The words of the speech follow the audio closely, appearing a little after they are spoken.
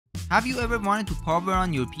Have you ever wanted to power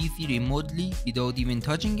on your PC remotely without even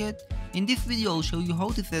touching it? In this video I'll show you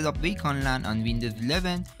how to set up Wake-On-LAN on Windows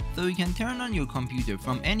 11 so you can turn on your computer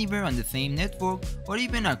from anywhere on the same network or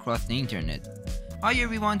even across the internet. Hi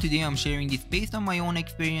everyone, today I'm sharing this based on my own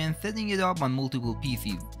experience setting it up on multiple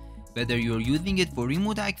PCs. Whether you're using it for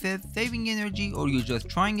remote access, saving energy, or you're just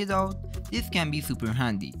trying it out, this can be super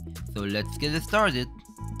handy. So let's get started.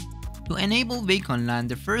 To enable Wake-On-LAN,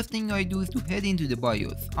 the first thing I do is to head into the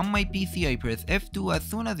BIOS. On my PC I press F2 as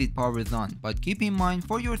soon as it powers on, but keep in mind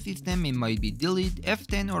for your system it might be delete,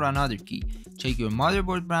 F10 or another key. Check your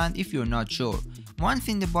motherboard brand if you're not sure. Once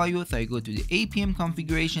in the BIOS I go to the APM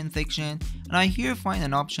configuration section and I here find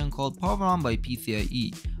an option called Power On by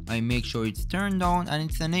PCIe. I make sure it's turned on and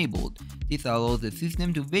it's enabled. This allows the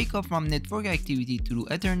system to wake up from network activity through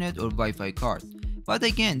Ethernet or Wi-Fi card. But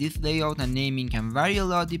again, this layout and naming can vary a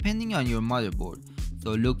lot depending on your motherboard.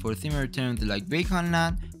 So look for similar terms like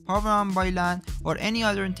Wake-On-LAN, Power On by LAN, or any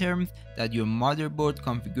other terms that your motherboard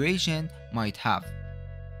configuration might have.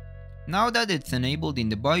 Now that it's enabled in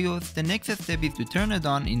the BIOS, the next step is to turn it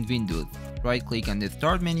on in Windows. Right click on the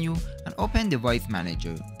Start menu and open Device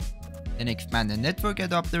Manager. Then expand the Network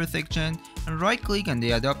Adapter section and right click on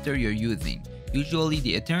the adapter you're using, usually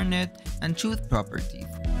the Ethernet, and choose Properties.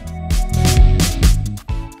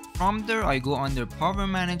 From there I go under Power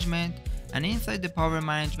Management, and inside the Power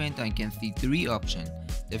Management I can see three options.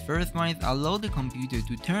 The first one is allow the computer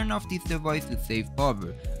to turn off this device to save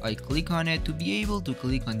power. I click on it to be able to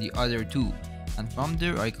click on the other two. And from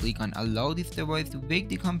there I click on allow this device to wake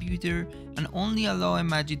the computer and only allow a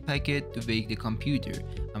magic packet to wake the computer.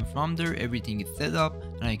 And from there everything is set up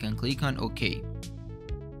and I can click on OK.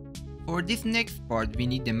 For this next part we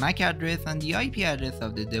need the MAC address and the IP address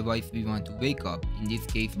of the device we want to wake up, in this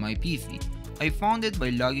case my PC. I found it by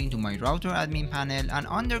logging to my router admin panel, and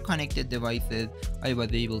under connected devices I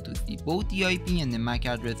was able to see both the IP and the MAC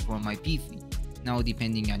address for my PC. Now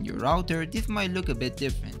depending on your router this might look a bit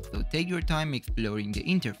different, so take your time exploring the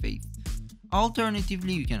interface.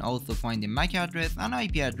 Alternatively you can also find the MAC address and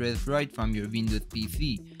IP address right from your Windows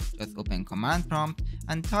PC. Just open command prompt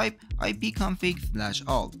and type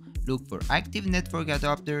ipconfig/all. Look for active network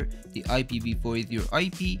adapter, the IPv4 is your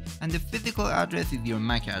IP and the physical address is your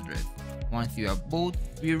MAC address. Once you have both,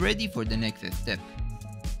 we're ready for the next step.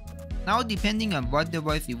 Now depending on what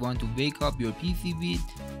device you want to wake up your PC with,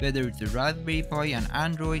 whether it's a Raspberry Pi, an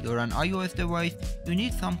Android or an iOS device, you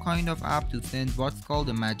need some kind of app to send what's called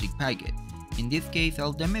a magic packet. In this case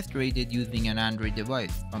I'll demonstrate it using an Android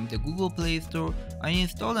device. From the Google Play Store, I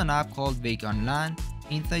installed an app called Wake-On-LAN.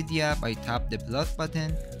 Inside the app I tap the plus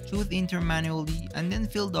button, choose enter manually and then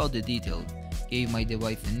filled out the details. Gave my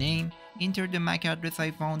device a name, entered the MAC address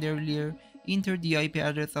I found earlier, entered the IP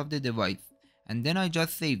address of the device, and then I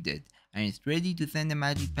just saved it and it's ready to send the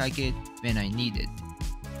magic packet when I need it.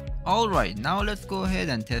 Alright, now let's go ahead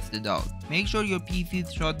and test it out. Make sure your PC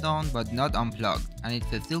is shut down but not unplugged and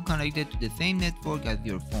it's still connected to the same network as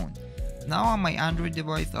your phone. Now on my Android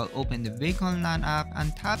device I'll open the Wake-On-LAN app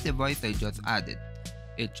and tap the device I just added.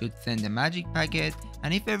 It should send a magic packet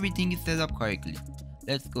and if everything is set up correctly.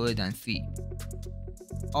 Let's go ahead and see.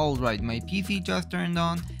 Alright, my PC just turned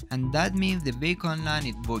on and that means the Wake-On-LAN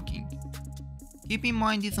is working. Keep in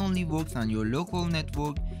mind this only works on your local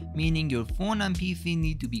network, meaning your phone and PC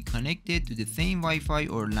need to be connected to the same Wi-Fi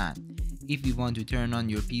or LAN. If you want to turn on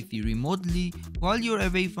your PC remotely while you're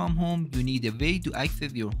away from home, you need a way to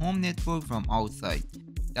access your home network from outside.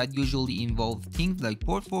 That usually involves things like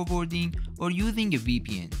port forwarding or using a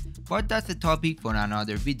VPN, but that's a topic for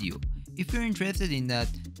another video. If you're interested in that,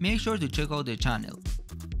 make sure to check out the channel.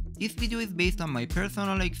 This video is based on my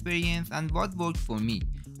personal experience and what worked for me.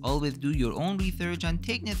 Always do your own research and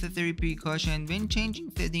take necessary precaution when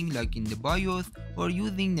changing settings like in the BIOS or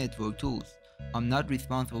using network tools. I'm not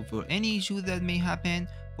responsible for any issues that may happen,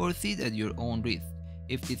 proceed at your own risk.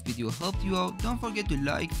 If this video helped you out, don't forget to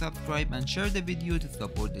like, subscribe and share the video to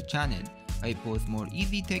support the channel. I post more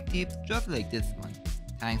easy tech tips just like this one.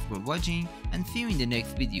 Thanks for watching and see you in the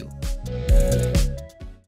next video.